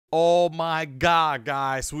Oh my god,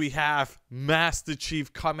 guys, we have Master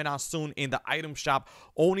Chief coming out soon in the item shop,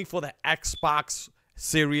 only for the Xbox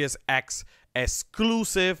Series X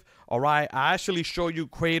exclusive. All right, I actually show you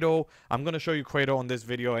Kratos. I'm gonna show you Kratos on this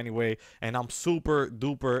video anyway, and I'm super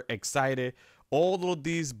duper excited. All of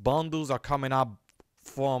these bundles are coming up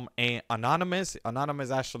from an Anonymous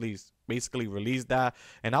actually basically released that,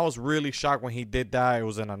 and I was really shocked when he did that. It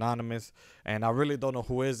was an Anonymous, and I really don't know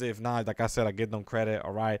who is it. If not, like I said, I give them credit.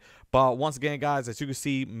 All right, but once again, guys, as you can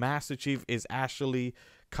see, Master Chief is actually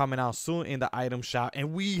coming out soon in the item shop,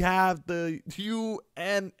 and we have the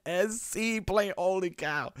Unsc plane. Holy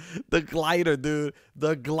cow, the glider, dude,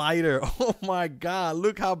 the glider. Oh my god,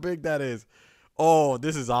 look how big that is. Oh,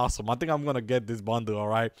 this is awesome. I think I'm gonna get this bundle. All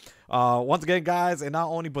right, once again, guys, and not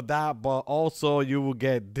only but that, but also you will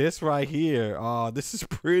get this right here. This is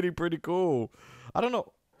pretty cool. I don't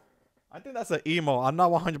know, I think that's an emo. I'm not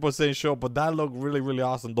 100% sure, but that looked really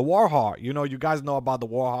awesome. The Warthog, you know, you guys know about the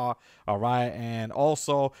Warthog, all right? And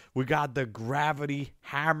also, we got the gravity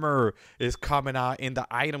hammer is coming out in the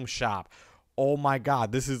item shop. Oh my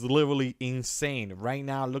god, this is literally insane. Right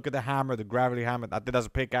now, look at the hammer, the gravity hammer. I think that's a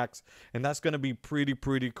pickaxe, and that's gonna be pretty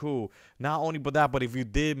cool. Not only but that, but if you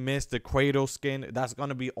did miss the Kratos skin, that's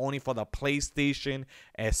gonna be only for the PlayStation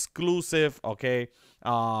exclusive. Okay,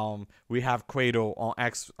 we have Kratos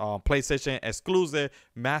on PlayStation exclusive,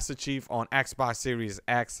 Master Chief on Xbox Series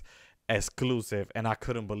X exclusive, and I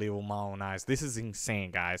couldn't believe it with my own eyes. This is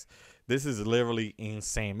insane, guys. This is literally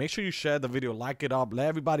insane. Make sure you share the video, like it up, let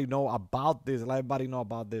everybody know about this.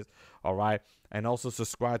 All right, and also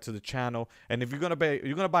subscribe to the channel. And if you're gonna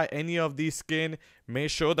buy any of these skin, make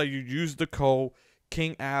sure that you use the code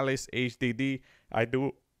King Alice HDD. I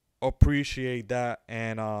do appreciate that.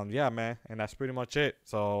 And yeah, man, and that's pretty much it.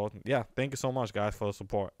 So yeah, thank you so much, guys, for the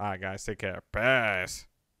support. All right, guys, take care. Peace.